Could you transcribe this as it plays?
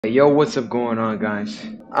Hey, yo, what's up going on, guys?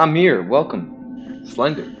 I'm here. Welcome.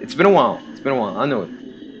 Slender. It's been a while. I know it.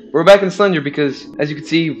 We're back in Slender because, as you can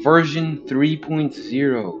see, version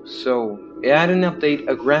 3.0. So, it had an update,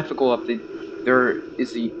 a graphical update. There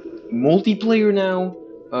is a multiplayer now.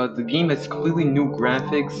 The game has completely new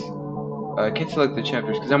graphics. I can't select the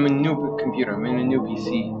chapters because I'm in a new computer. I'm in a new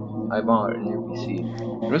PC. I bought a new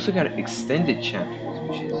PC. We also got extended chapters,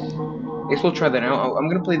 which is... I guess we'll try that out. I'm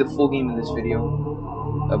gonna play the full game in this video.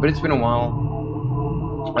 But it's been a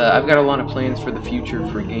while. I've got a lot of plans for the future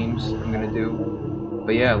for games I'm gonna do.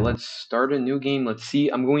 But yeah, let's start a new game. Let's see.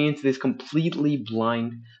 I'm going into this completely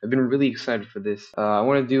blind. I've been really excited for this. I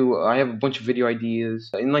have a bunch of video ideas.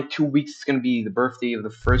 In like 2 weeks, it's gonna be the birthday of the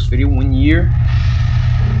first video. 1 year.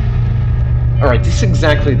 Alright, this is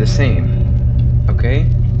exactly the same. Okay?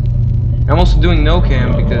 I'm also doing no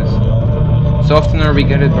cam because so often we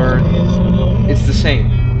get it, or it's the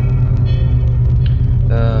same.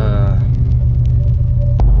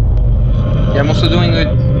 Yeah, I'm also doing it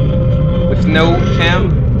with no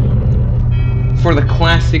cam for the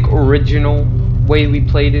classic original way we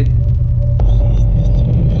played it.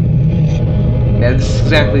 Yeah, this is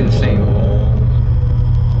exactly the same.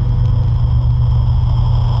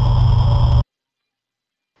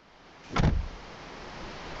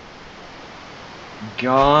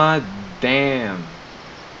 God damn.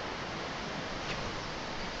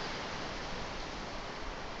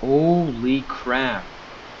 Holy crap.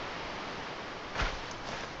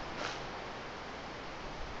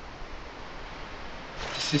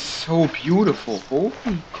 This is so beautiful.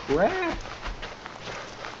 Holy crap.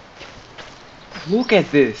 Look at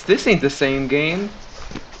this. This ain't the same game.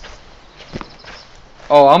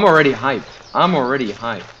 Oh, I'm already hyped.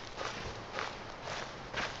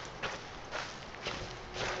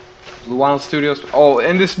 Blue Wild Studios. Oh,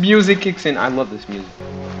 and this music kicks in. I love this music.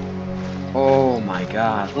 Oh my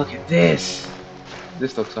god, look at this.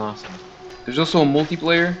 This looks awesome. There's also a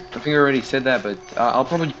multiplayer. I think I already said that, but I'll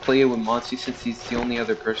probably play it with Monty since he's the only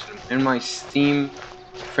other person in my Steam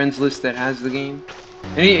friends list that has the game.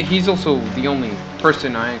 And he's also the only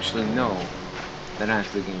person I actually know that has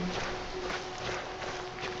the game.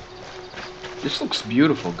 This looks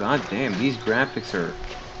beautiful. God damn, these graphics are...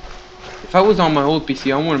 If I was on my old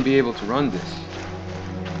PC, I wouldn't be able to run this.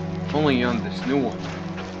 Only on this new one.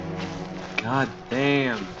 God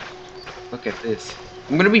damn. Look at this.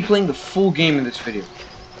 I'm gonna be playing the full game in this video.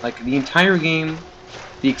 Like, the entire game,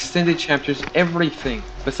 the extended chapters, everything,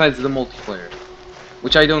 besides the multiplayer.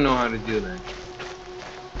 Which I don't know how to do that.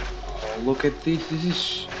 Oh, look at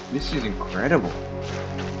this. This is incredible.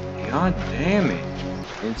 God damn it.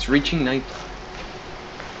 And it's reaching nighttime.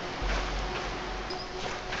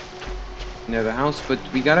 Near the house, but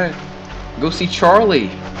we gotta go see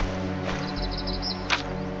Charlie.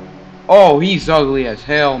 Oh, he's ugly as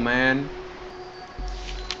hell, man.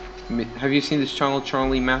 Have you seen this channel,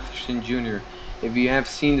 Charlie Matheson Jr.? If you have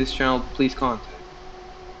seen this channel, please contact.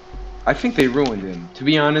 I think they ruined him. To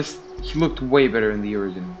be honest, he looked way better in the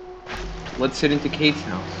original. Let's head into Kate's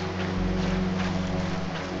house.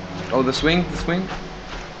 Oh, the swing?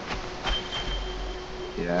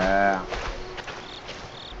 Yeah.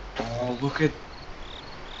 Oh, look at...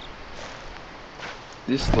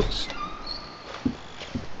 This looks...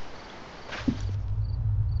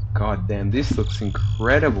 God damn, this looks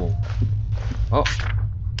incredible. Oh.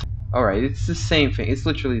 Alright, it's the same thing. It's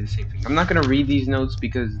literally the same thing. I'm not gonna read these notes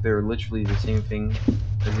because they're literally the same thing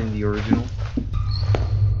as in the original.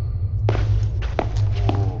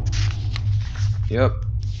 Yep.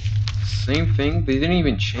 Same thing. They didn't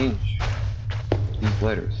even change these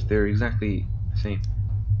letters. They're exactly the same.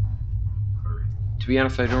 To be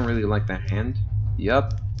honest, I don't really like that hand.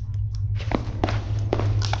 Yup.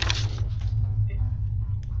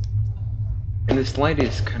 And this light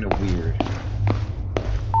is kind of weird.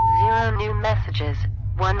 0 new messages.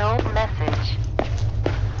 1 old message.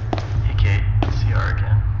 Hey Kate, it's CR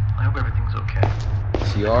again. I hope everything's okay.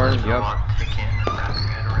 CR, There's a yep. lot to take in and wrap your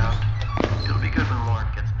head around. It'll be good when Lauren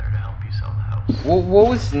gets there to help you sell the house. What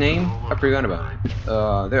was his name? I forgot about it.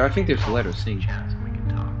 I think there's a letter saying. Chance and we can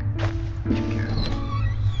talk. Take care.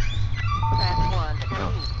 Press 1 to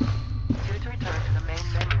leave. 2 to return to the main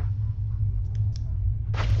menu.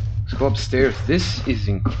 Let's go upstairs. This is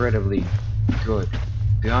incredibly good.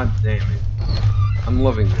 God damn it. I'm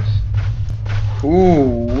loving this.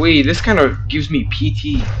 Ooh, wait, this kind of gives me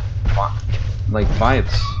PT like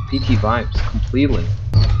vibes. PT vibes completely.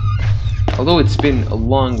 Although it's been a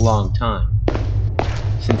long time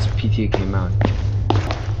since PT came out.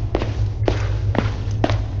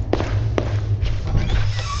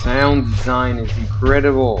 Sound design is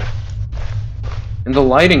incredible. And the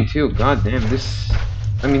lighting too, god damn, this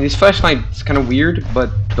I mean, this flashlight's kind of weird,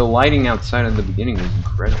 but the lighting outside at the beginning was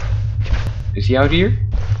incredible. Is he out here?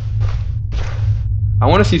 I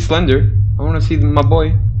want to see Slender. I want to see my boy.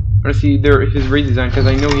 I want to see his redesign, because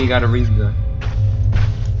I know he got a redesign.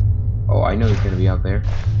 Oh, I know he's going to be out there.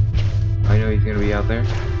 I know he's going to be out there.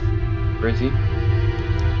 Where is he?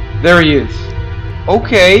 There he is.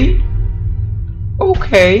 Okay.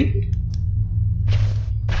 Okay.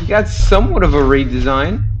 He got somewhat of a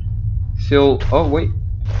redesign. Still, oh wait.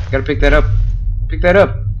 Gotta pick that up. Pick that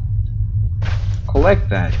up. Collect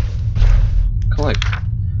that. Collect.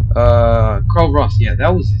 Carl Ross. Yeah,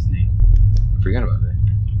 that was his name. I forgot about that.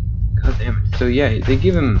 God damn it. So yeah, they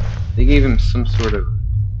gave him some sort of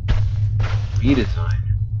redesign.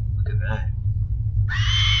 Look at that.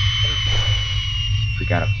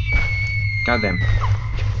 Forgot it. Goddamn.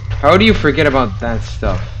 How do you forget about that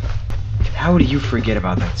stuff? How do you forget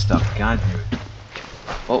about that stuff? God damn it.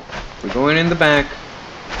 Oh, we're going in the back.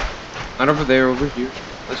 Not over there, over here.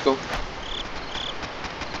 Let's go.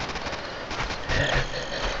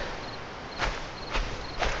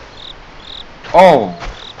 Oh.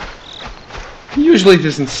 He usually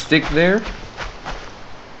doesn't stick there.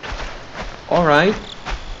 Alright.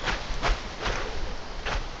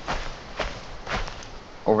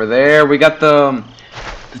 Over there, we got the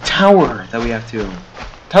tower that we have to...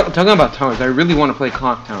 Talking about towers, I really want to play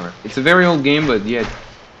Clock Tower. It's a very old game, but yet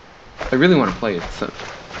I really want to play it for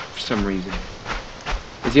some reason.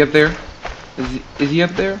 Is he up there? Is he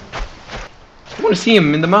up there? I want to see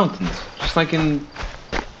him in the mountains, just like in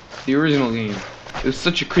the original game. It was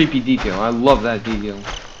such a creepy detail. I love that detail.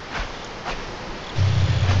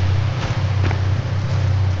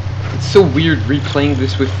 It's so weird replaying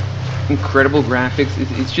this with incredible graphics.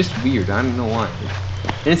 It's just weird. I don't know why.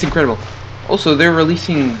 And it's incredible. Also, they're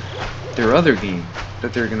releasing their other game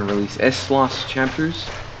that they're gonna release, S Lost Chapters.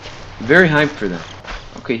 Very hyped for them.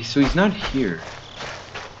 Okay, so he's not here.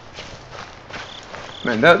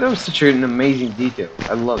 Man, that was such an amazing detail.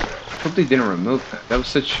 I love it. I hope they didn't remove that. That was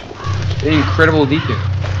such an incredible detail.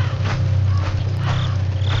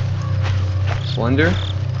 Slender.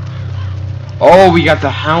 Oh, we got the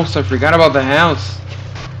house. I forgot about the house.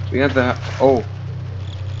 We got the... Oh.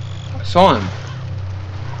 I saw him.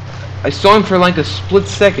 I saw him for like a split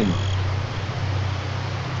second.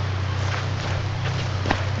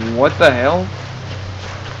 What the hell?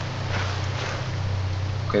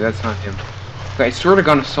 Okay, that's not him. Okay, I swear to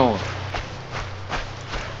God I saw him.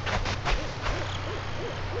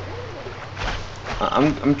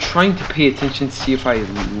 I'm trying to pay attention to see if I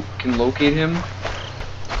can locate him.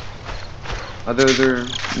 Other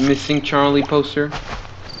missing Charlie poster.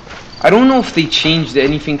 I don't know if they changed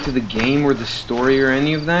anything to the game or the story or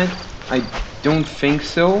any of that. I don't think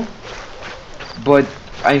so. But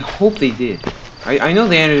I hope they did. I know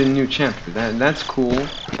they added a new chapter. That's cool.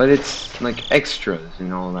 But it's like extras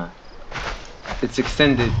and all that. It's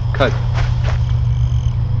extended cut.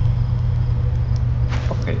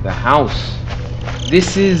 Okay, the house.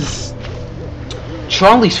 This is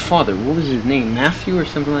Charlie's father. What was his name? Matthew or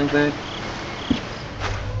something like that?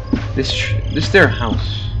 This their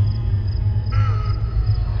house.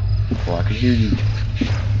 Oh, I can hear you.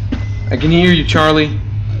 I can hear you, Charlie.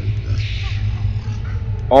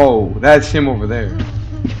 Oh, that's him over there.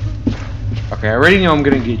 Okay, I already know I'm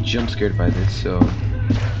gonna get jump scared by this, so...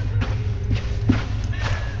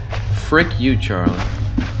 Frick you, Charlie.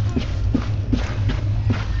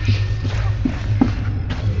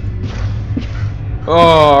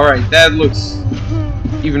 Oh, alright, that looks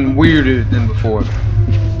even weirder than before.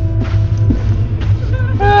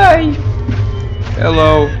 Hi!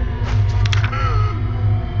 Hello.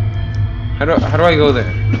 How do I go there?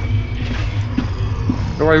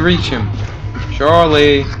 How do I reach him?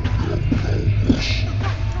 Charlie!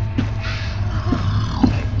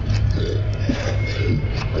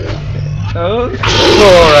 Oh,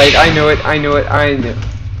 alright, I know it, I know it, I knew.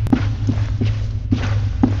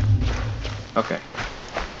 Okay.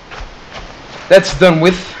 That's done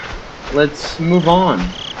with. Let's move on.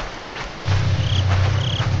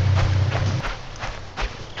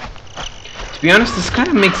 To be honest, this kind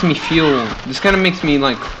of makes me feel... This kind of makes me,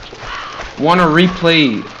 like, want to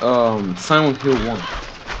replay Silent Hill 1.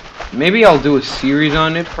 Maybe I'll do a series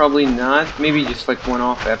on it, probably not. Maybe just, like,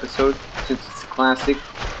 one-off episode, since it's a classic.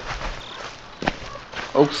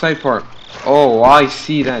 Oakside Park. Oh, I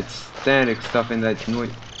see that static stuff in that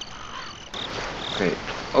noise. Okay,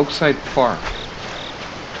 Oakside Park.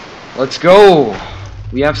 Let's go!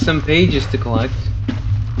 We have some pages to collect.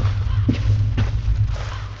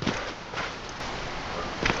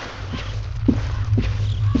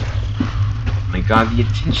 My god, the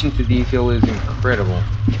attention to detail is incredible.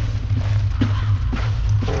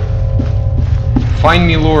 Find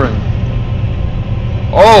me, Lauren.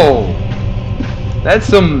 Oh, that's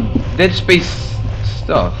some Dead Space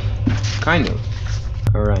stuff, kind of.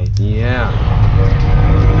 All right, yeah.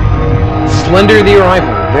 Slender the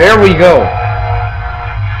Arrival. There we go.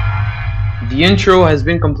 The intro has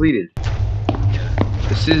been completed.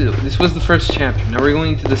 This was the first chapter. Now we're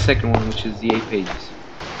going to the second one, which is the 8 pages.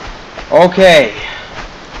 Okay,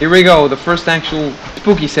 here we go. The first actual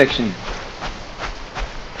spooky section.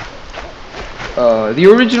 The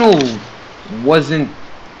original wasn't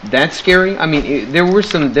that scary. I mean, there were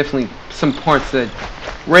definitely some parts that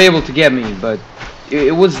were able to get me, but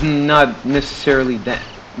it was not necessarily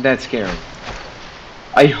that scary.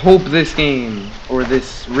 I hope this game, or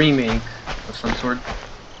this remake of some sort,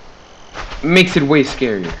 makes it way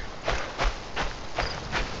scarier.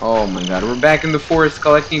 Oh my god, we're back in the forest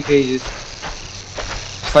collecting pages.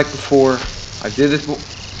 Just like before. I did this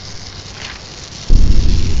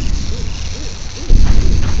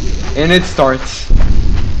and it starts.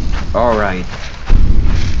 Alright.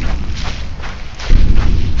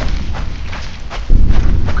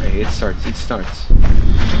 Okay, it starts.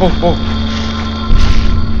 Oh.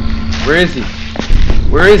 Where is he?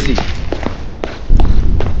 Where is he?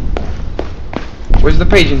 Where's the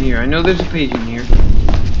page in here? I know there's a page in here.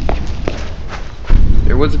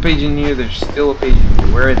 There was a page in here, there's still a page in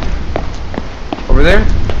here. Where is it? Over there?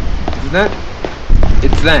 Is that?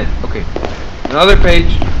 It's that. Okay. Another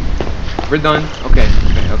page. We're done. Okay.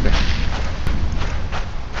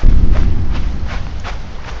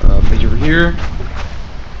 Page over here.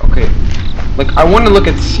 Okay. Like, I want to look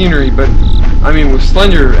at the scenery, but I mean, with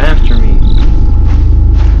Slender after me,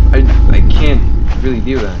 I can't really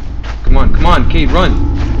do that. Come on, Kate, run.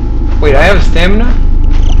 Wait, I have stamina?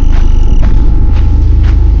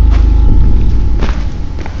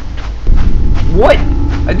 What?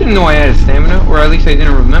 I didn't know I had a stamina, or at least I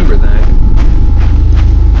didn't remember that.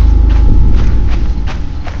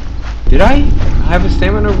 Did I have a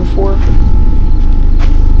stamina before?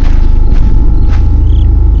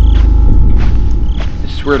 I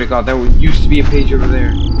swear to God, that used to be a page over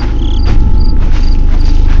there.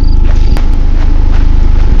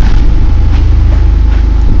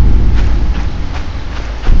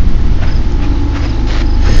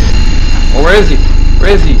 Oh, where is he?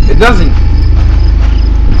 Where is he? It doesn't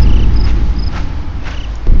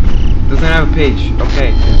have a page.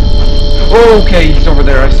 Okay. Okay, he's over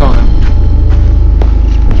there. I saw him.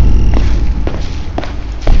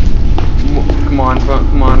 Come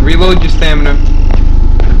on. Reload your stamina.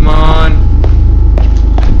 Come on.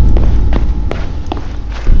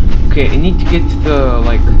 Okay, I need to get to the,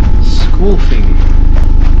 like, school thing.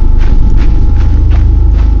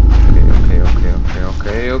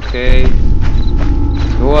 Okay.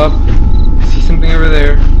 Let's go up. I see something over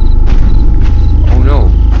there. Oh no.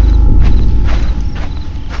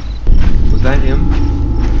 Was that him?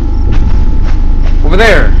 Over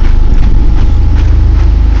there!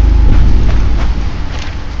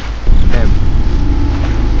 Damn.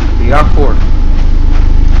 We got 4.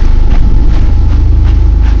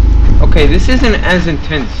 Okay, this isn't as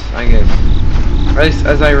intense, I guess.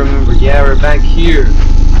 As I remember. Yeah, we're back here.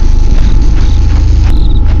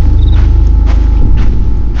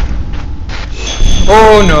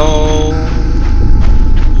 Oh no!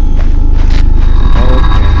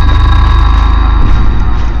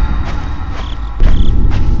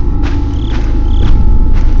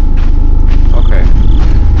 Okay.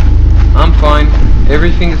 I'm fine.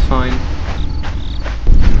 Everything is fine.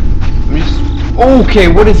 I'm just... Okay,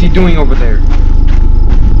 what is he doing over there?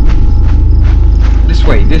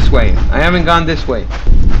 This way. I haven't gone this way.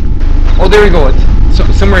 Oh, there we go. It's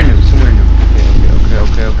somewhere new.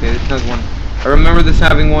 Okay. This has one. I remember this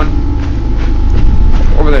having one.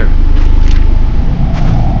 Over there.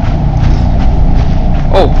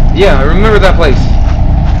 Oh, yeah, I remember that place.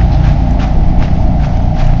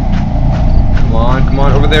 Come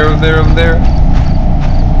on, over there.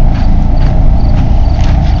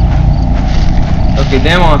 Okay,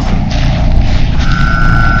 damn awesome.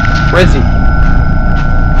 Where is he?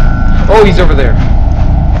 Oh, he's over there.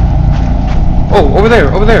 Oh, over there.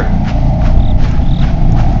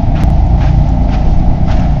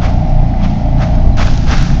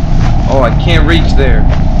 Oh, I can't reach there.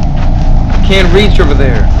 I can't reach over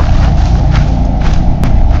there.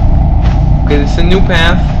 Okay, this is a new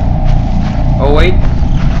path. Oh, wait.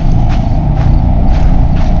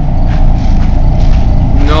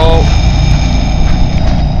 No.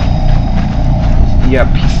 Yep,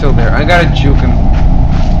 he's still there. I gotta juke him.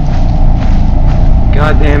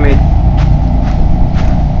 God damn it.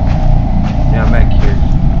 Yeah, I'm back here.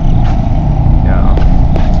 Yeah.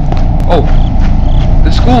 Oh,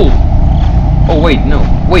 the school. Oh wait, no.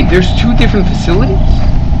 Wait, there's two different facilities?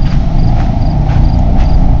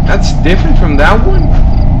 That's different from that one?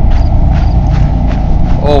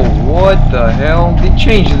 Oh, what the hell? They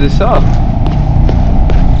changed this up.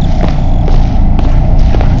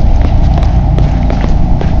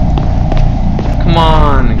 Come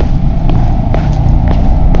on.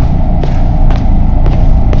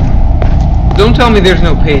 Don't tell me there's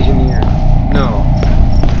no page in here. No.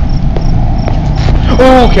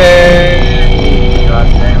 Okay. God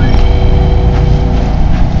damn it.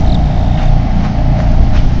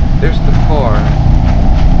 There's the car.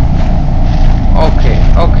 Okay,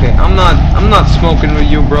 okay. I'm not smoking with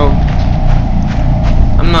you, bro.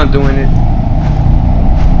 I'm not doing it.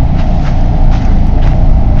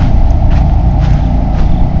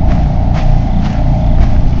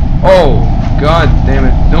 Oh, god damn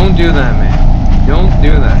it. Don't do that, man. Don't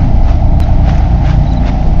do that.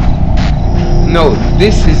 No,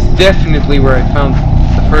 this is definitely where I found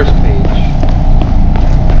the first page.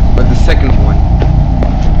 But the second one.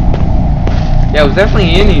 Yeah, it was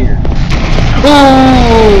definitely in here.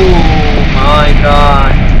 Oh my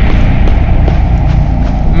god.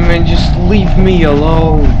 Man, just leave me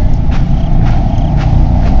alone.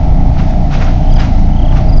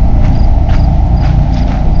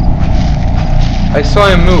 I saw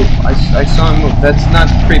him move. I saw him move. That's not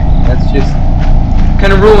creepy. That's just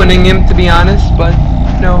kind of ruining him, to be honest, but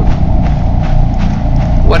no.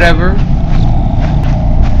 Whatever.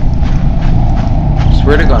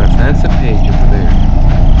 Swear to God, if that's a page over there.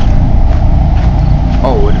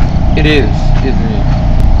 Oh, it is, isn't it?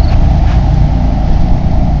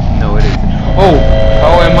 No, it isn't. Oh,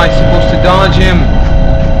 how am I supposed to dodge him?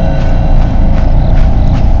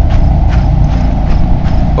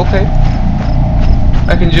 Okay.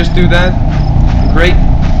 I can just do that. Great.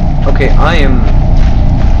 Okay, I am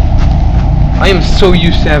so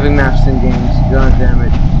used to having maps in games. God damn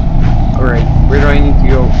it. Alright, where do I need to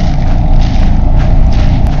go?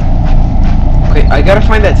 Okay, I gotta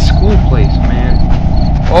find that school place, man.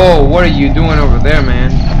 Oh, what are you doing over there,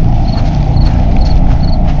 man?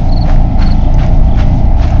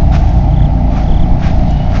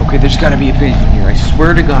 Okay, there's gotta be a page in here. I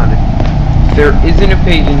swear to God. If there isn't a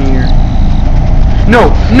page in here.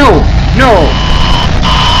 No! No! No!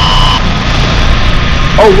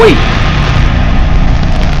 Oh, wait.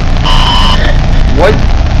 What?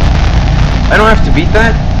 I don't have to beat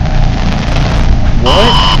that?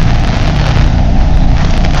 What?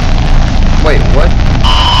 Wait, what?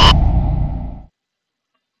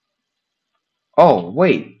 Oh,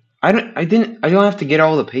 wait. I don't have to get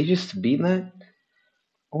all the pages to beat that?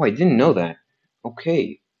 Oh, I didn't know that.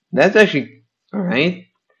 Okay. That's actually alright.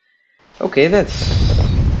 Okay, that's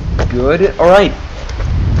good. Alright.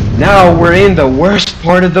 Now we're in the worst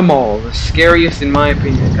part of them all. The scariest in my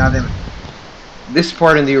opinion. God damn it. This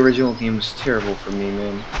part in the original game was terrible for me,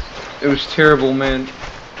 man. It was terrible, man.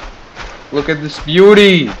 Look at this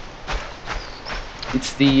beauty!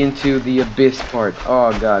 It's the into the abyss part.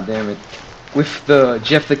 Oh, god damn it. With the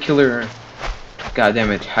Jeff the Killer. God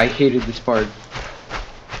damn it. I hated this part.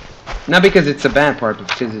 Not because it's a bad part, but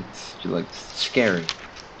because it's, like, scary.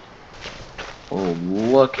 Oh,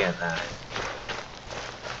 look at that.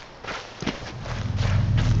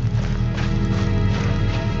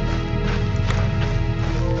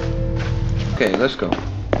 Okay, let's go.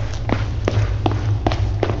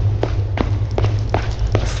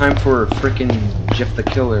 It's time for frickin' Jeff the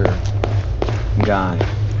Killer guy.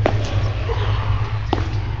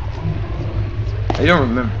 I don't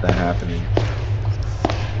remember that happening.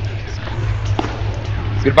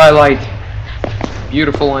 Goodbye, light.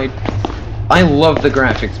 Beautiful light. I love the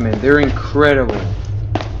graphics, man. They're incredible.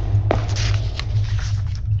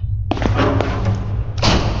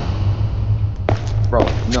 Bro,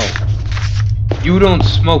 no. You don't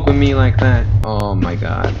smoke with me like that. Oh my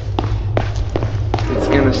god. It's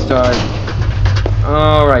gonna start.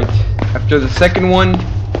 Alright. After the second one,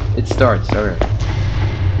 it starts. Alright.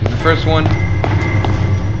 The first one.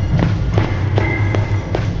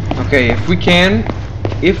 Okay, if we can,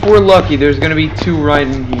 if we're lucky, there's gonna be two right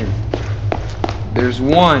in here. There's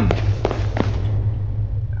one.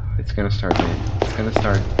 It's gonna start, man. It's gonna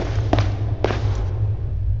start.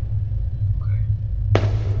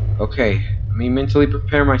 Okay, let me mentally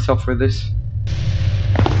prepare myself for this.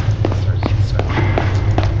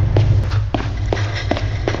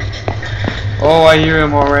 Oh, I hear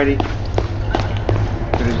him already.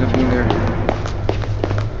 There's nothing there.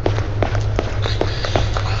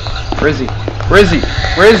 Where is he? Where is he?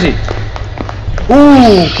 Where is he?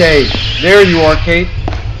 Ooh, okay. There you are, Kate.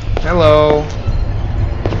 Hello.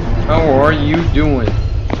 How are you doing?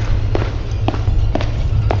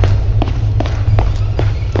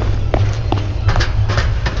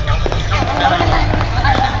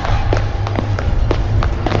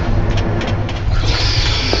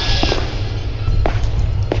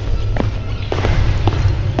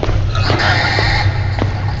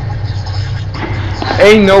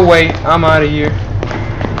 Ain't no way. I'm out of here.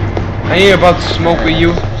 I ain't about to smoke with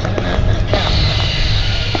you.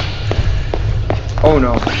 Oh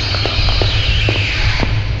no.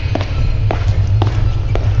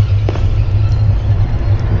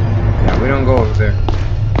 Yeah, we don't go over there.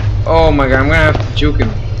 Oh my god, I'm gonna have to juke him.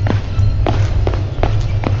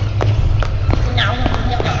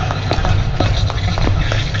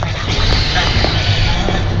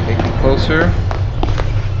 Okay, come closer.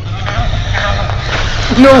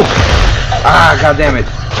 No! Ah, god damn it.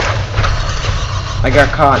 I got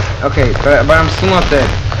caught. Okay, but I'm still not dead.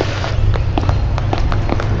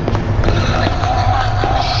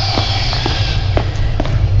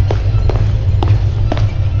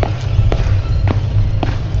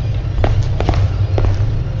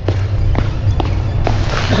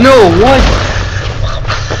 No, what?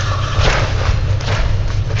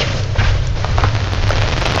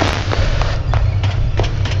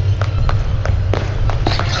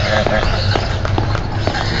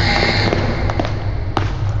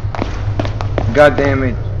 God damn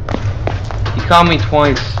it. He caught me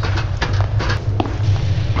twice.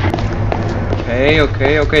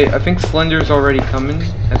 Okay. I think Slender's already coming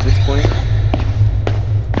at this point.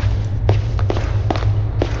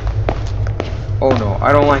 Oh no,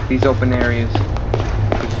 I don't like these open areas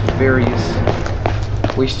with various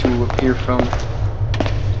ways to appear from.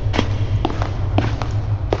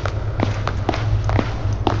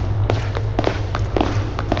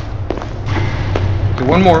 Okay,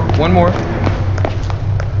 one more. One more.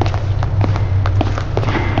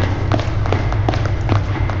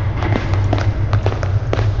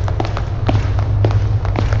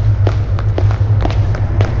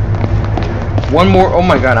 Oh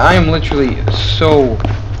my god, I am literally so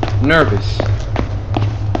nervous.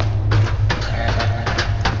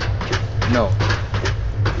 No.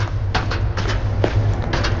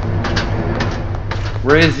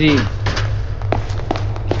 Where is he?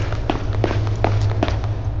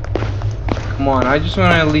 Come on, I just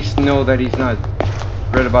want to at least know that he's not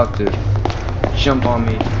right about to jump on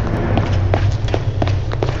me.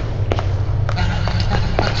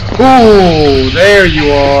 Oh, there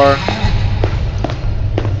you are.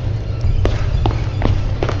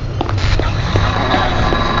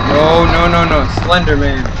 No, Slender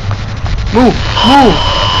Man. Move!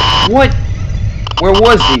 What? Where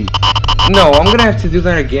was he? No, I'm gonna have to do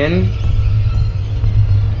that again.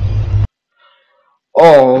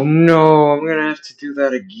 Oh no, I'm gonna have to do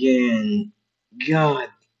that again. God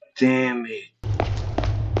damn it.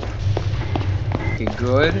 Okay,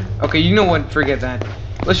 good. Okay, you know what? Forget that.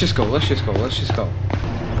 Let's just go.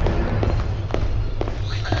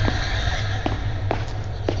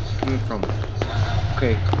 Coming from.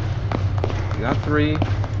 Okay. We got 3.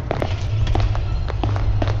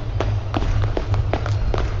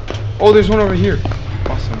 Oh, there's one over here.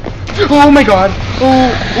 Awesome. Oh my god.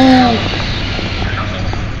 Oh.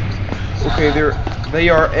 Okay, they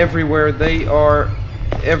are everywhere. They are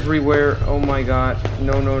everywhere. Oh my god.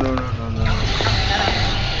 No.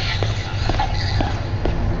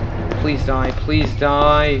 Please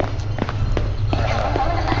die.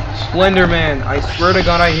 Slender Man, I swear to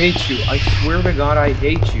god I hate you.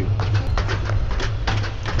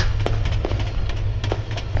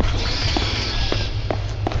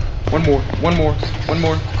 One more. One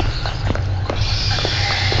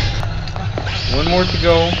more to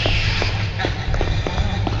go.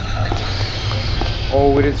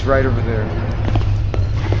 Oh, it is right over there.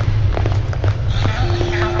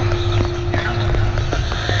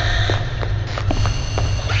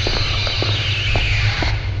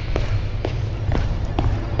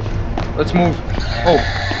 Let's move.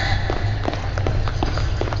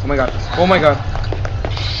 Oh my god.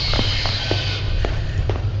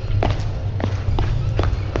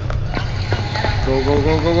 Go.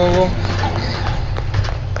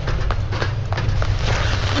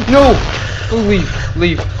 No! Leave.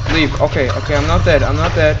 Okay, I'm not dead.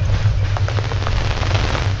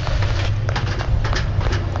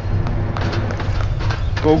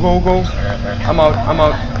 Go. I'm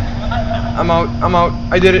out.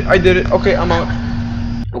 I did it. Okay, I'm out.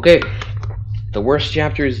 Okay. The worst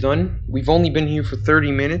chapter is done. We've only been here for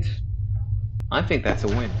 30 minutes. I think that's a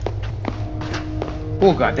win.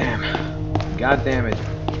 Oh, goddamn it.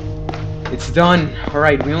 It's done.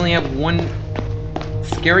 Alright, we only have one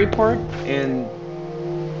scary part, and...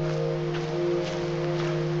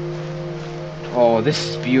 oh, this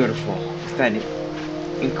is beautiful. It's that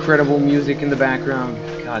incredible music in the background.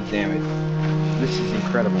 God damn it. This is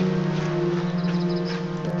incredible.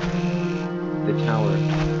 The tower.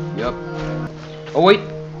 Yup. Oh, wait.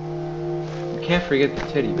 We can't forget the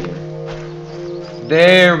teddy bear.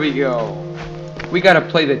 There we go. We gotta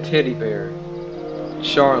play the teddy bear.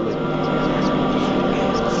 Charlotte.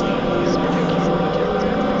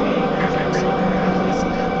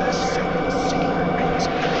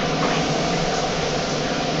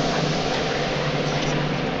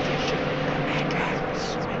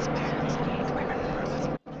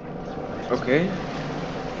 Okay.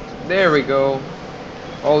 There we go.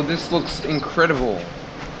 Oh, this looks incredible.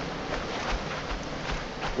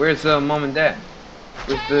 Where's mom and dad?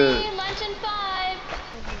 Where's the... Luncheon 5.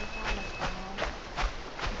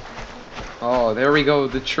 Oh, there we go,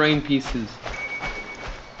 the train pieces.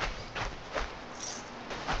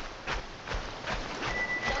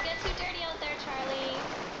 Don't get too dirty out there, Charlie.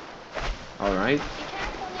 Alright. Be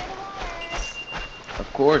careful near the water.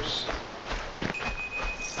 Of course.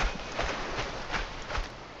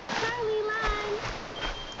 Charlie, line.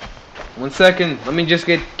 1 second, let me just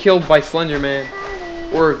get killed by Slender Man.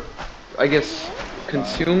 Or, I guess,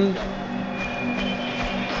 consumed?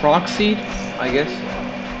 Proxied, I guess.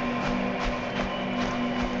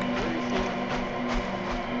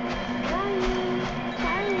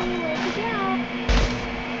 Charlie, where'd you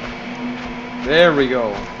go? There we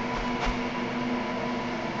go.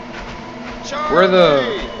 Where are the...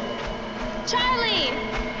 Charlie!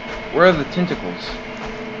 Where are the tentacles?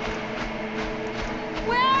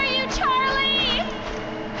 Where are you, Charlie?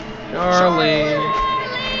 Charlie!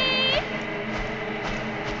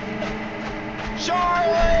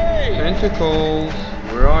 Charlie! Tentacles!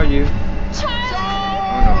 Where are you? Charlie!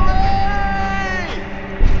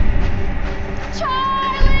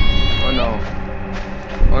 Charlie! Oh no.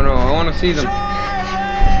 Oh no, I wanna see them.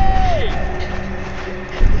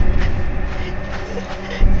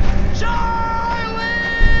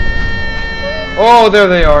 Oh, there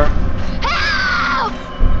they are. Help!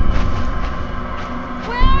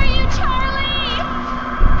 Where are you, Charlie?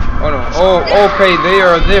 Oh no. Oh, okay, they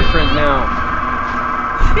are different now.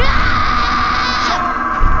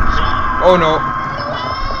 Oh no.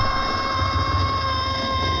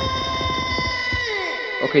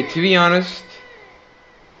 Okay, to be honest,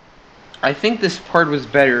 I think this part was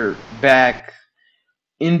better back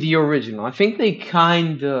in the original. I think they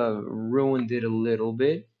kinda ruined it a little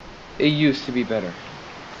bit. It used to be better.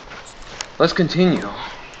 Let's continue.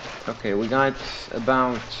 Okay, we got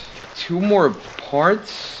about 2 more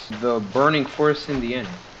parts. The burning forest in the end.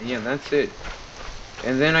 Yeah, that's it.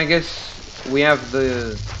 And then I guess we have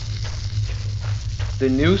the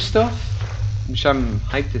new stuff, which I'm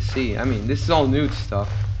hyped to see. I mean, this is all new stuff.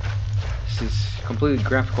 This is completely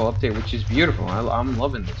graphical update, which is beautiful. I'm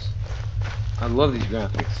loving this. I love these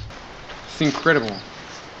graphics. It's incredible.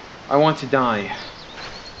 I want to die.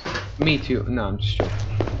 Me too. No, I'm just joking.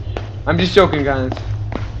 I'm just joking, guys.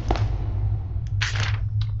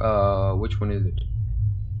 Which one is it?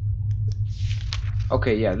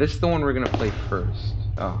 Okay, yeah, this is the one we're gonna play first.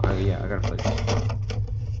 Oh, yeah, I gotta play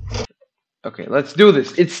this. Okay, let's do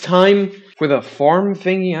this. It's time for the farm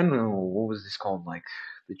thingy. I don't know, what was this called? Like,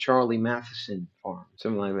 the Charlie Matheson farm.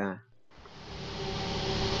 Something like that.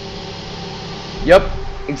 Yup,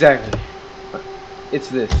 exactly. It's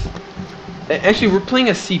this. Actually, we're playing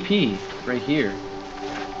a CP right here.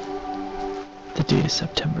 The date is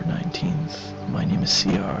September 19th. My name is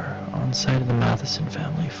CR, on site of the Matheson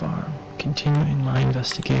family farm, continuing my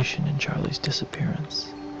investigation in Charlie's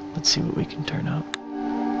disappearance. Let's see what we can turn up.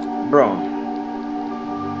 Bro.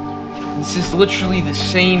 This is literally the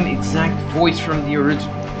same exact voice from the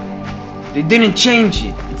original. They didn't change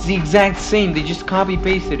it. It's the exact same. They just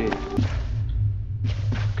copy-pasted it.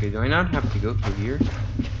 Okay, do I not have to go through here?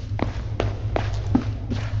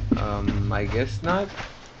 I guess not.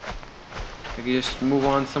 I can just move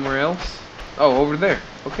on somewhere else. Oh, over there.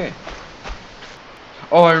 Okay.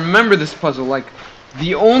 Oh, I remember this puzzle. Like,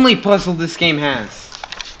 the only puzzle this game has.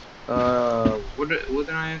 What did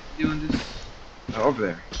I have to do in this? Oh, over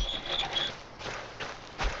there.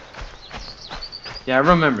 Yeah, I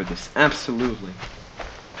remember this. Absolutely.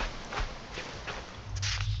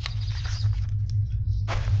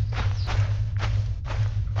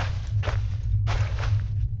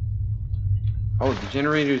 Oh, the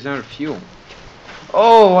generator is out of fuel.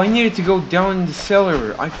 Oh, I needed to go down in the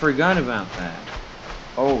cellar. I forgot about that.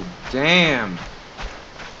 Oh, damn.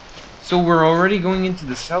 So we're already going into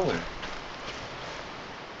the cellar.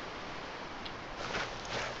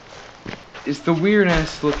 Is the weird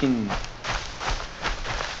ass looking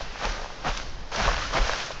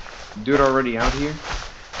dude already out here?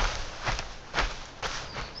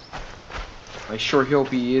 I sure hope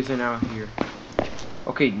he isn't out here.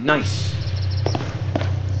 Okay, nice.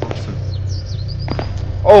 Awesome.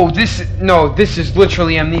 Oh, this is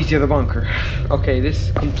literally Amnesia the Bunker. Okay,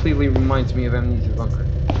 this completely reminds me of Amnesia the Bunker.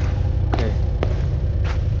 Okay.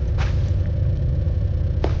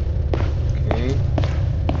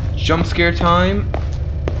 Jump scare time.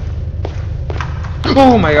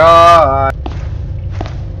 Oh my god.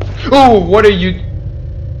 Oh, what are you?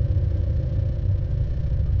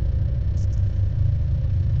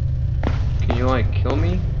 Can you like kill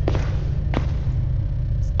me?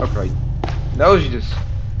 Okay. That was just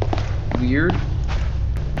weird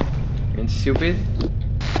and stupid.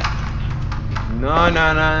 No,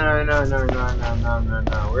 no, no, no, no, no, no, no, no, no,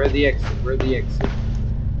 no. Where the exit? Where the exit?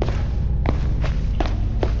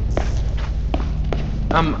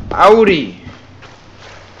 I'm outie.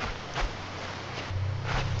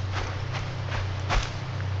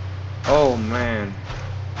 Oh man.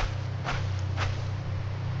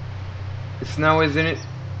 It's now, isn't it?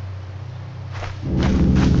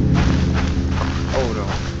 Oh no.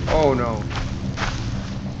 Oh no.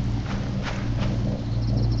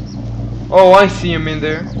 Oh, I see him in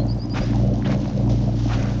there.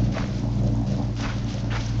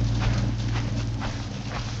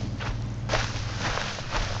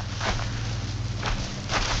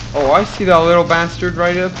 Oh, I see that little bastard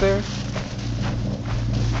right up there.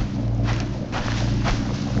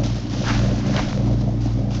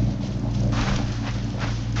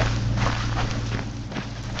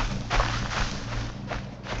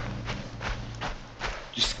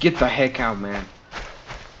 Just get the heck out, man.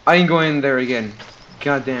 I ain't going in there again.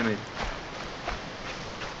 God damn it.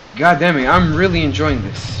 God damn it, I'm really enjoying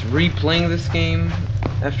this. Replaying this game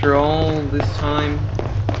after all this time.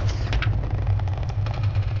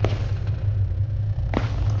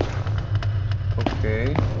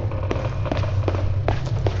 Okay.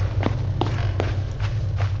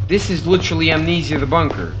 This is literally Amnesia the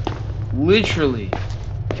Bunker. Literally.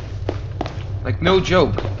 Like, no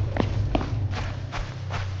joke.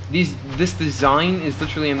 This design is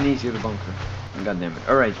literally Amnesia the Bunker. God damn it.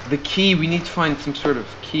 Alright, the key, we need to find some sort of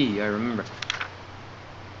key, I remember.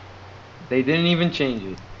 They didn't even change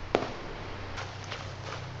it.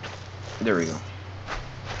 There we go.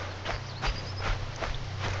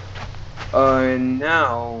 And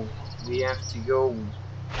now we have to go.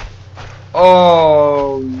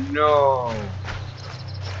 Oh no.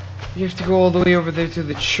 We have to go all the way over there to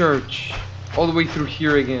the church. All the way through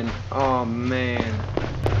here again. Oh man.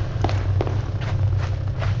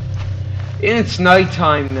 And it's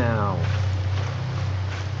nighttime now.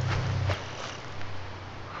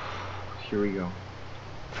 Here we go.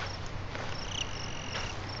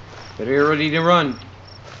 Better get ready to run.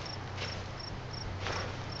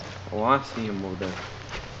 Oh, I see him over there.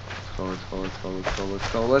 Let's go, let's go, let's go,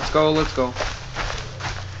 let's go, let's go, let's go, let's go.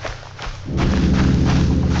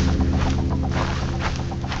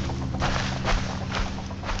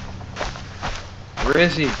 Where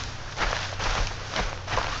is he?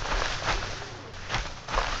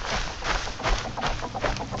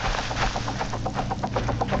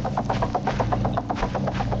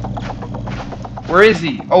 Where is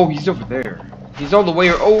he? Oh, he's over there. He's all the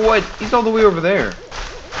way. Oh, what? He's all the way over there.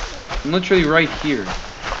 I'm literally right here.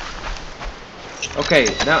 Okay,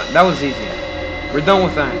 that was easy. We're done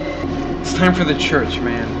with that. It's time for the church,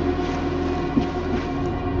 man.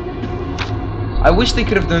 I wish they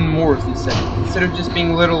could have done more of these sections instead of just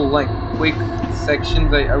being little like quick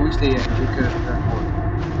sections. I wish they could have done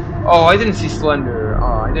more. Oh, I didn't see Slender.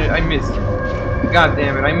 Oh, I missed him. God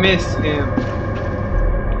damn it, I missed him.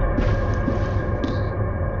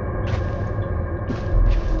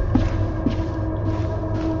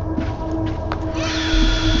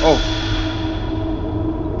 Oh.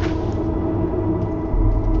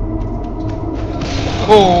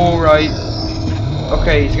 Oh, right.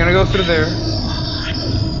 Okay, he's gonna go through there.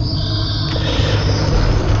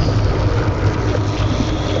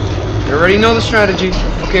 You already know the strategy.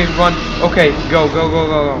 Okay, run. Okay, go, go, go,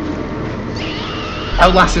 go, go.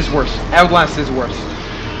 Outlast is worse. Outlast is worse.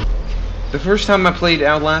 The first time I played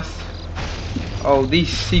Outlast, oh, these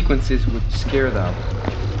sequences would scare the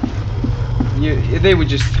they would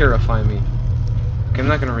just terrify me. Okay, I'm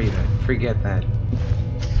not gonna read it. Forget that.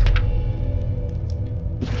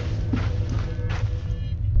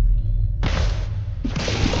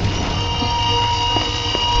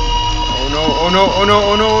 Oh no, oh no, oh no,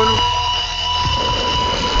 oh no, oh no.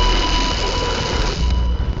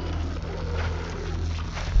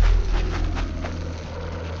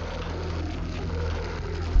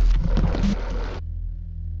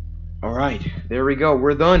 Alright, there we go.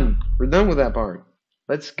 We're done. We're done with that part.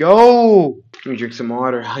 Let's go! Let me drink some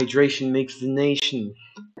water. Hydration makes the nation.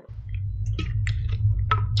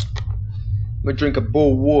 I'm gonna drink a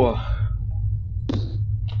bowl of water.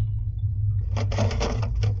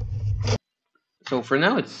 So for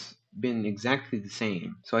now, it's been exactly the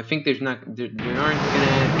same. So I think there aren't gonna.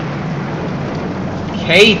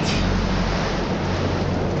 Kate!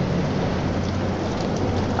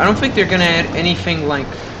 I don't think they're gonna add anything like...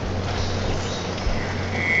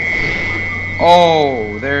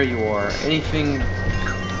 Oh, there you are. Anything...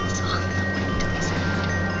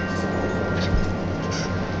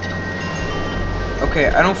 Okay,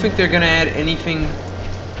 I don't think they're gonna add anything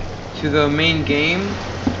to the main game,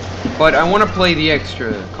 but I want to play the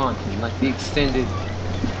extra content, like the extended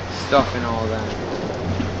stuff and all that.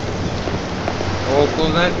 Oh,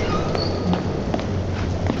 close that.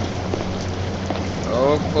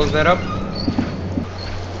 Oh, close that up.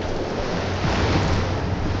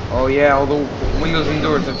 Oh yeah, all the windows and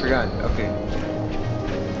doors, I forgot. Okay.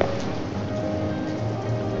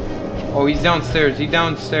 Oh, he's downstairs. He's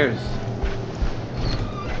downstairs.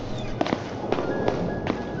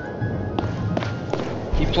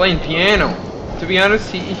 He's playing piano. To be honest,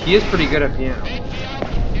 he is pretty good at piano.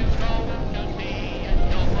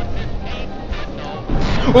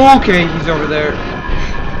 Okay, he's over there.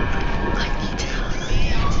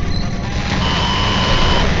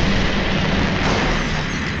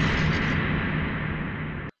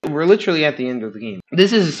 We're literally at the end of the game.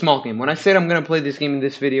 This is a small game. When I said I'm gonna play this game in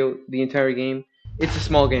this video, the entire game, it's a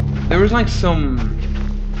small game. There was like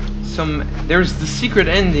there's the secret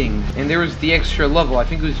ending, and there was the extra level. I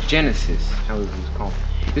think it was Genesis, how it was called.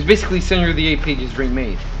 It was basically Slender the 8 pages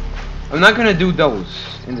remade. I'm not gonna do those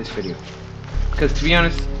in this video, because to be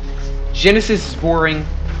honest, Genesis is boring,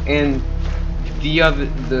 and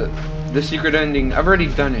the secret ending, I've already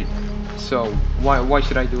done it, so why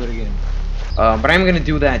should I do it again? But I'm gonna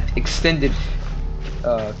do that extended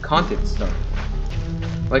content stuff.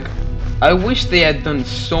 Like, I wish they had done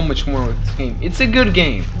so much more with this game. It's a good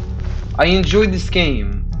game. I enjoyed this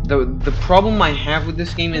game. The problem I have with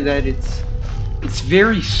this game is that it's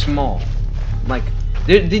very small. Like,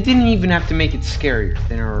 they didn't even have to make it scarier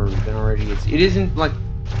than already is. It isn't like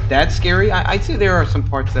that scary. I'd say there are some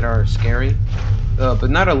parts that are scary, but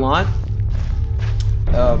not a lot.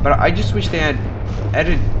 But I just wish they had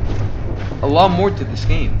added a lot more to this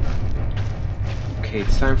game. Okay,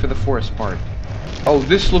 it's time for the forest part. Oh,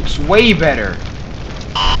 this looks way better.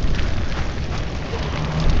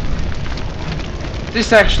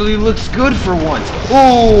 This actually looks good for once.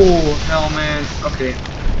 Oh, hell, man. Okay.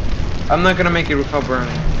 I'm not gonna make it without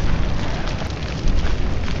burning.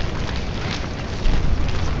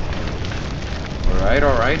 Alright,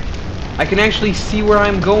 alright. I can actually see where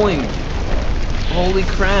I'm going. Holy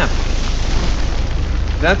crap.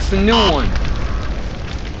 That's the new one.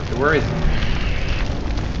 Okay, where is he?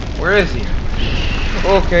 Where is he?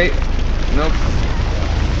 Okay. Nope.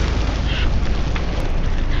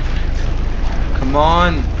 Come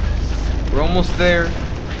on. We're almost there.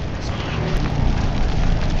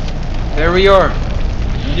 There we are.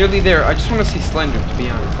 Nearly there. I just want to see Slender, to be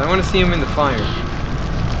honest. I want to see him in the fire.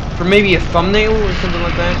 For maybe a thumbnail or something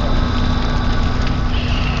like that.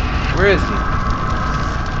 Where is he?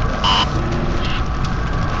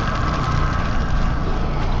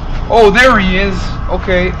 Oh, there he is!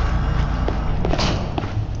 Okay.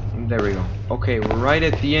 There we go. Okay, we're right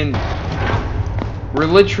at the end. We're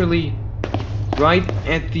literally right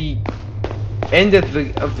at the end of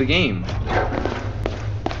the game.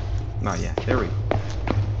 Oh yeah, there we go.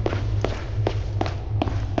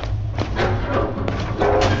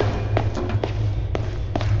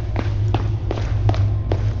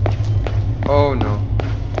 Oh no.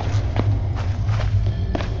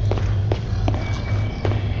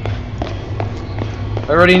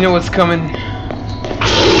 I already know what's coming.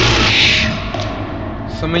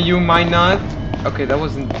 Some of you might not. Okay, that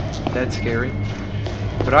wasn't that scary.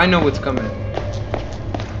 But I know what's coming.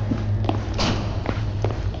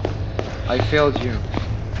 I failed you.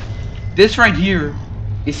 This right here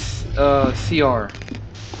is CR.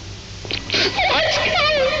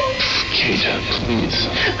 Kata, please.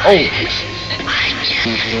 Oh!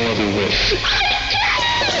 There's no other way.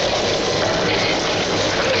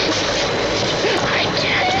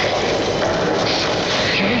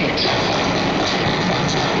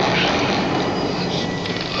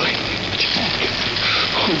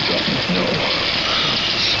 No.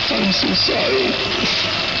 I'm so sorry.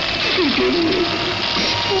 Forgive me.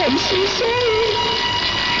 I'm so sorry.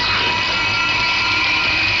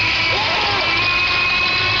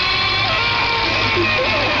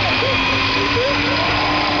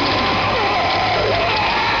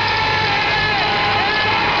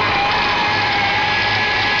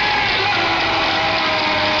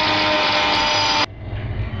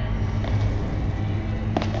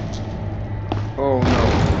 Oh no.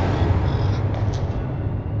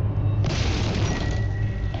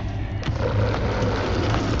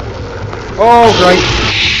 Oh, right.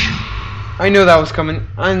 I knew that was coming.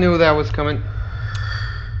 I knew that was coming.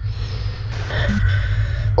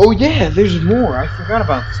 Oh yeah, there's more. I forgot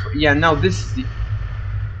about this. Yeah, now this is the.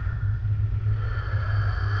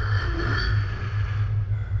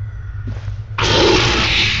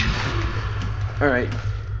 Alright.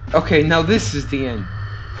 Okay, now this is the end.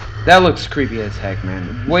 That looks creepy as heck,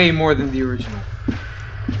 man. Way more than the original.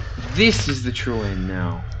 This is the true end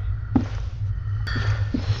now.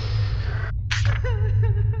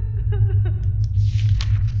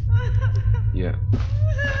 Yeah.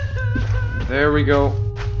 There we go.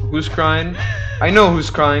 Who's crying? I know who's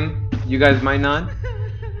crying. You guys might not.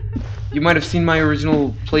 You might have seen my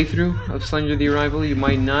original playthrough of Slender the Arrival. You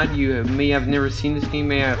might not. You may have never seen this game.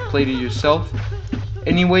 May have played it yourself.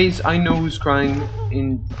 Anyways, I know who's crying,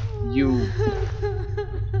 and you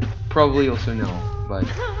probably also know, but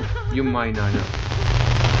you might not know.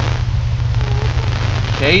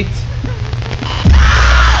 Kate?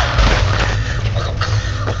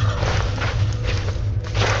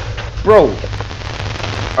 Bro!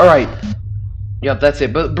 Alright. Yep, that's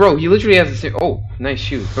it. But bro, he literally has the same. Oh, nice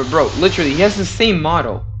shoes. But bro, literally, he has the same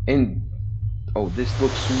model. And oh, this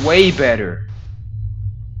looks way better.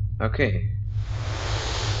 Okay.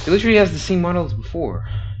 He literally has the same model as before.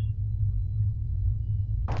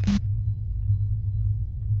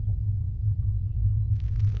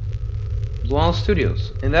 Blue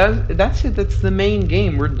Studios, and that's it. That's the main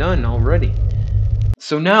game. We're done already.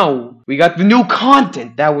 So now we got the new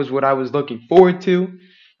content. That was what I was looking forward to.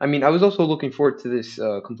 I mean, I was also looking forward to this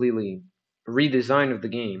completely redesign of the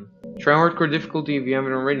game. Try hardcore difficulty if you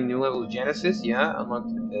haven't already. New level of Genesis, yeah, unlocked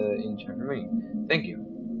in chapter main. Thank you.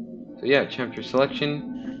 So yeah, chapter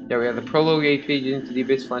selection. Yeah, we have the prologue, 8 pages into the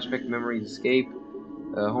abyss, flashback, memories, escape,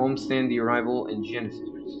 homestand, the arrival, and Genesis,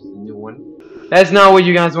 which is the new one. That's not what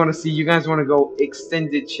you guys want to see. You guys want to go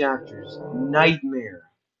extended chapters. Nightmare.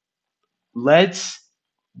 Let's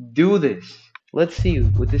do this. Let's see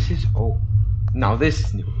what this is. Oh, now this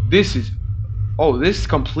is new. This is. Oh, this is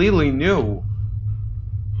completely new.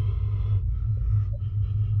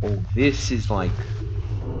 Oh, this is like.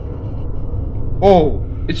 Oh,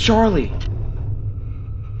 it's Charlie.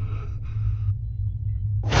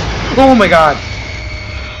 Oh my god.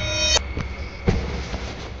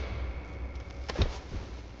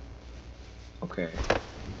 Okay.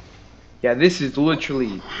 Yeah, this is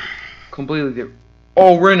literally completely different.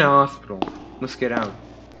 Oh, we're in a hospital. Let's get out.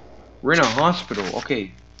 We're in a hospital.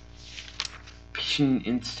 Okay. Patient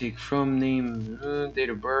intake from name, date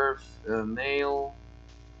of birth, male.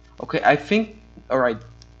 Okay, I think. Alright.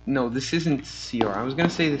 No, this isn't CR. I was gonna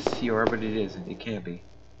say this is CR, but it isn't. It can't be.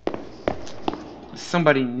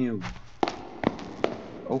 Somebody new.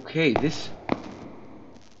 Okay, this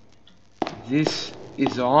is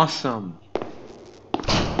awesome.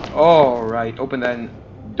 Alright, open that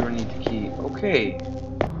door, need the key. Okay.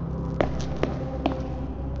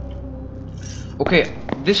 Okay,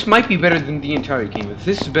 this might be better than the entire game. If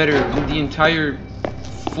this is better than the entire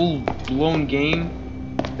full-blown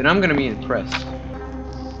game, then I'm gonna be impressed.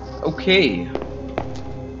 Okay.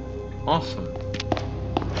 Awesome.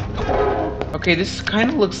 Okay, this kind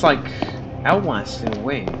of looks like Outlast in a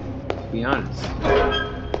way, to be honest.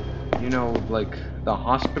 You know, like the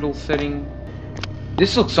hospital setting.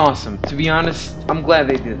 This looks awesome. To be honest, I'm glad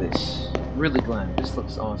they did this. Really glad. This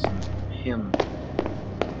looks awesome. Him.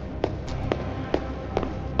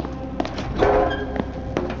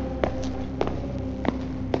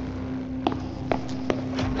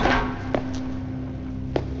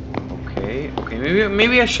 Okay,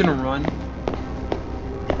 maybe I shouldn't run.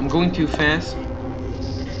 I'm going too fast.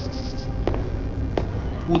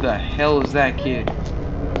 Who the hell is that kid?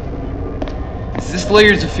 Is this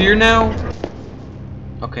Layers of Fear now?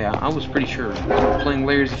 Okay, I was pretty sure. We were playing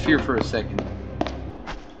Layers of Fear for a second.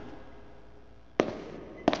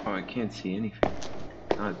 Oh, I can't see anything.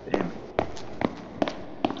 God damn it.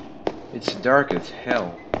 It's dark as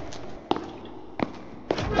hell.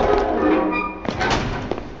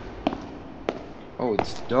 Oh,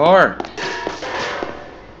 it's dark.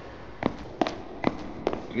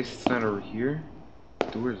 I guess it's not over here. The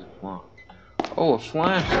door is locked. Oh, a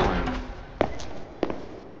flashlight.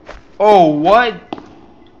 Oh, what?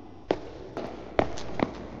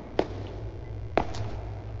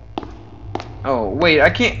 Oh, wait, I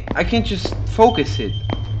can't just focus it.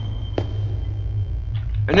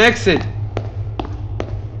 An exit.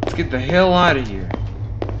 Let's get the hell out of here.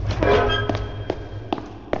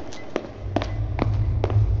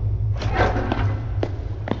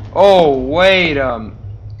 Oh, wait, alright.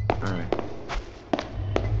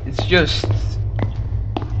 It's just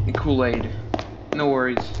a Kool-Aid. No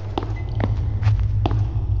worries.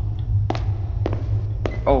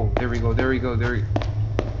 Oh, there we go, there we go, there we go.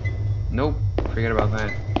 Nope, forget about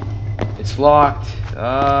that. It's locked.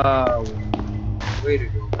 Way to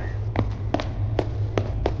go, man.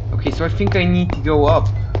 Okay, so I think I need to go up.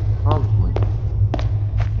 Probably.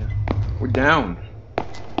 Yeah. We're down.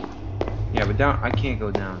 Yeah, but down. I can't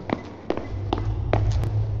go down.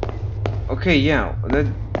 Okay, yeah.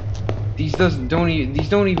 These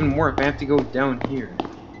don't even work. I have to go down here.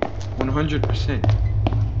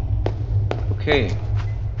 100%. Okay.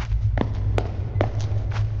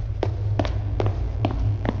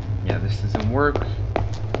 Yeah, this doesn't work.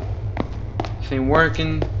 This ain't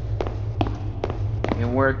working.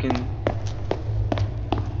 Ain't working.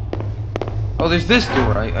 Oh, there's this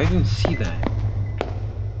door. I didn't see that.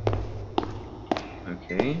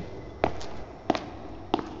 Okay.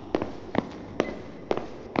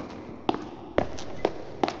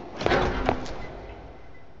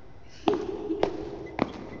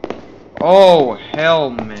 Oh,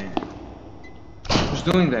 hell, man. Who's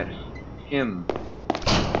doing that? Him.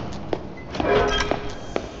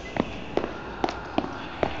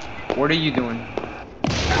 What are you doing?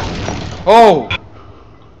 Oh!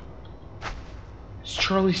 It's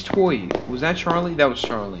Charlie's toy. Was that Charlie? That was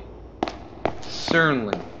Charlie.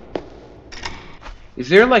 Certainly. Is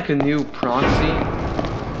there like a new proxy?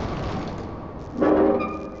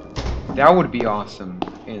 That would be awesome.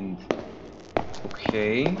 And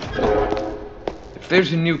okay. If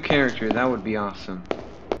there's a new character, that would be awesome.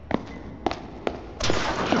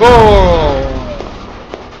 Oh!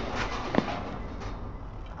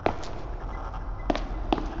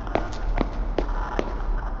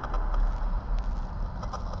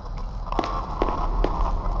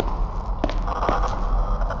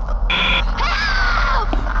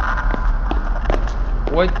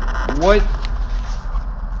 What?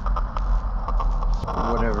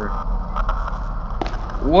 Whatever.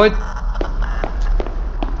 What?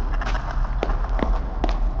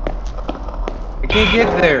 I can't get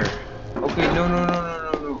there. Okay, no.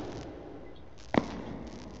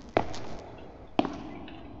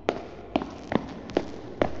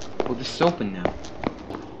 Well, this is open now.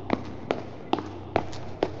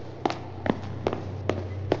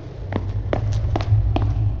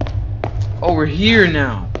 Oh, we're here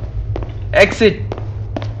now. Exit.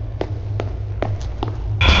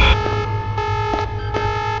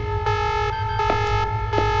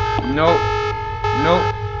 Nope.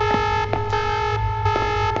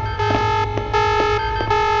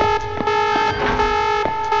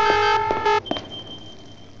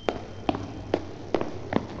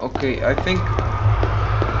 Okay, I think...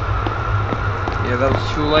 Yeah, that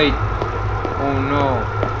was too late. Oh no.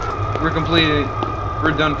 We're completed.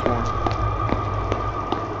 We're done for.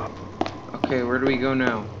 Okay, where do we go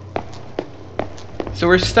now? So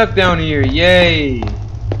we're stuck down here. Yay!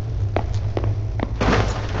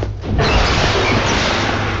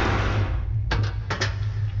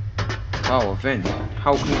 Oh, a vent.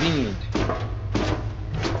 How convenient.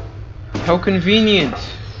 How convenient.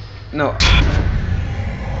 No.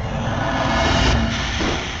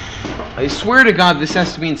 I swear to God, this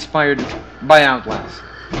has to be inspired by Outlast.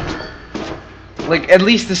 Like, at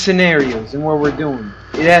least the scenarios and what we're doing.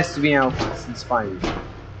 It has to be Outlast inspired.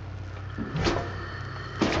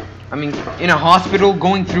 I mean, in a hospital,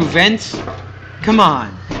 going through vents? Come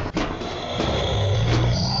on.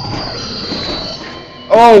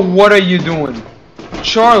 Oh, what are you doing?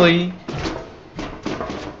 Charlie?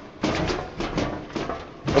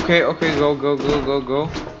 Okay, go.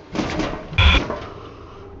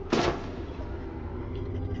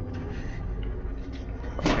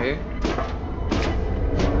 Okay.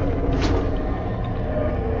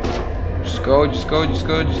 Just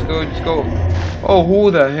go. Oh,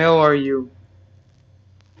 who the hell are you?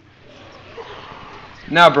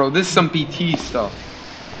 Nah, bro, this is some PT stuff.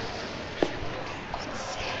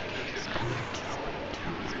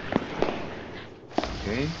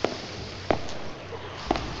 Okay.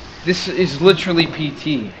 This is literally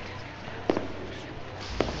PT.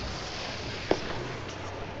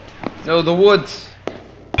 No, the woods.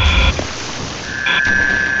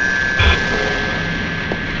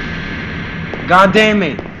 God damn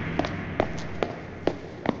it!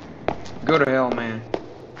 Go to hell, man.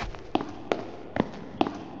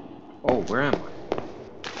 Oh, where am I?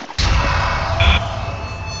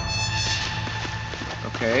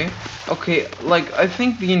 Okay, like, I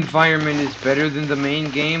think the environment is better than the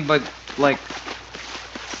main game, but, like,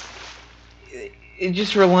 it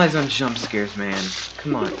just relies on jump scares, man.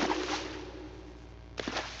 Come on.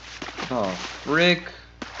 Oh, frick.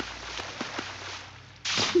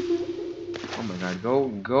 Oh my god,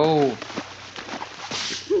 go.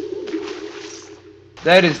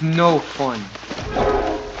 That is no fun.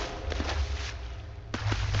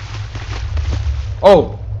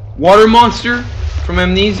 Oh, Water monster from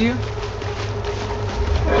Amnesia.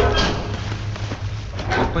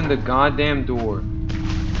 Open the goddamn door.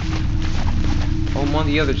 Oh, I'm on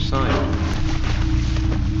the other side.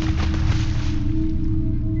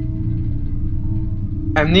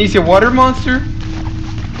 Amnesia water monster?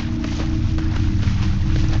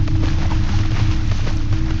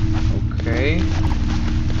 Okay.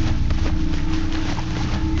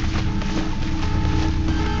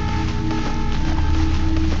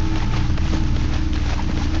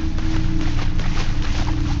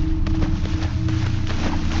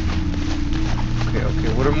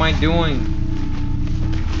 Okay, what am I doing?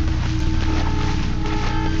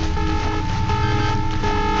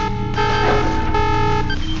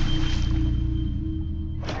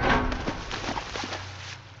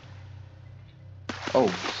 Oh,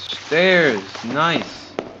 stairs.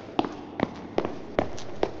 Nice.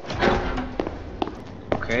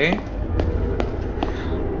 Okay.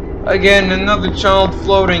 Again, another child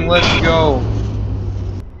floating. Let's go.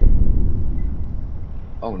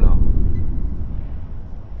 Oh no.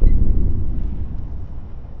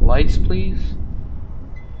 Lights, please.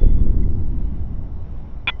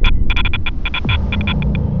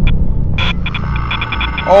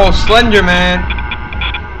 Oh, Slender Man.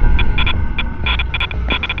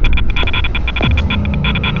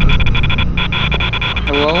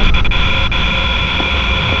 Hello?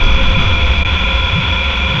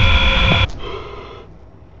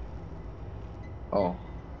 Oh.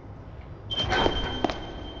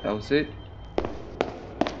 That was it?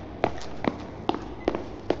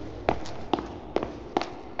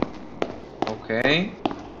 Okay.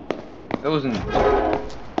 That wasn't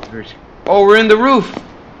very... Oh, we're in the roof!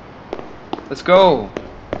 Let's go!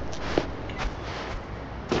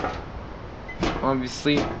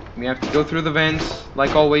 Obviously, we have to go through the vents.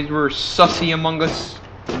 Like always, we're sussy among us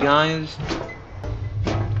guys.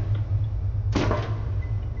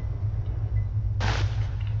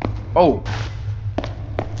 Oh!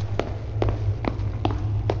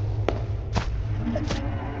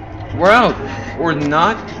 We're out! Or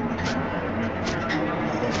not?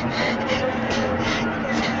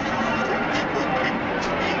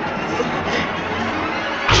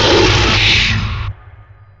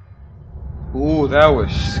 Ooh, that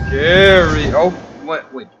was scary. Oh,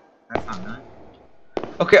 what? Wait, that's not that.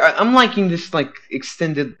 Okay, I'm liking this like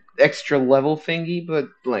extended extra level thingy, but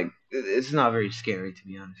like it's not very scary to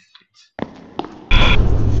be honest.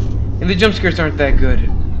 And the jump scares aren't that good.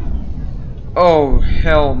 Oh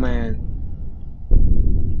hell, man.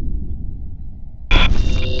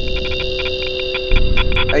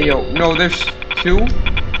 Hey yo, no, there's 2,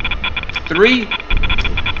 3.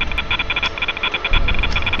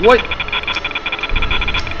 What?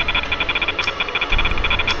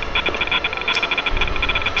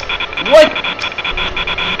 What?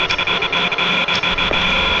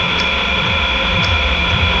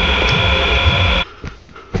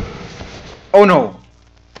 Oh no.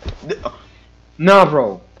 Nah,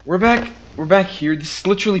 bro. We're back here. This is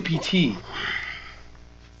literally PT.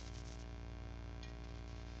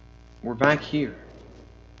 We're back here.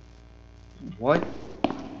 What?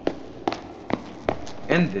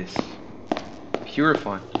 End this.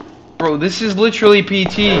 Purify. Bro, this is literally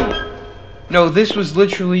PT. No, this was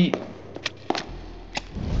literally...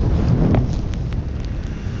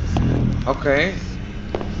 Okay.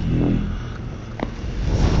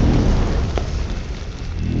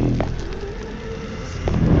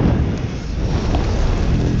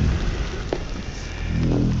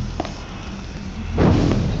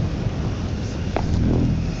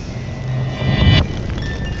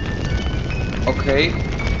 Okay.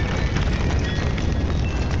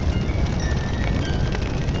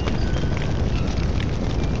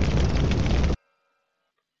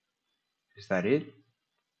 Is that it?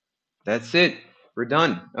 That's it. We're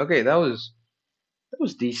done. Okay, that was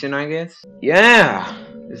decent, I guess. Yeah.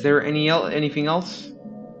 Is there anything else?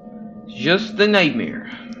 Just the nightmare.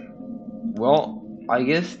 Well, I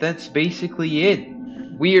guess that's basically it.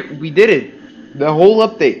 We did it. The whole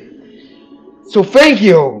update. So thank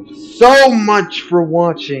you so much for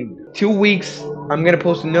watching. 2 weeks, I'm gonna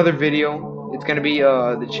post another video. It's gonna be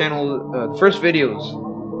the channel first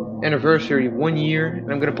videos anniversary 1 year,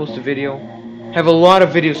 and I'm gonna post a video. Have a lot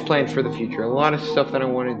of videos planned for the future, a lot of stuff that I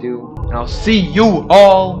want to do, and I'll see you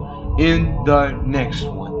all in the next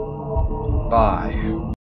one.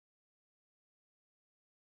 Bye.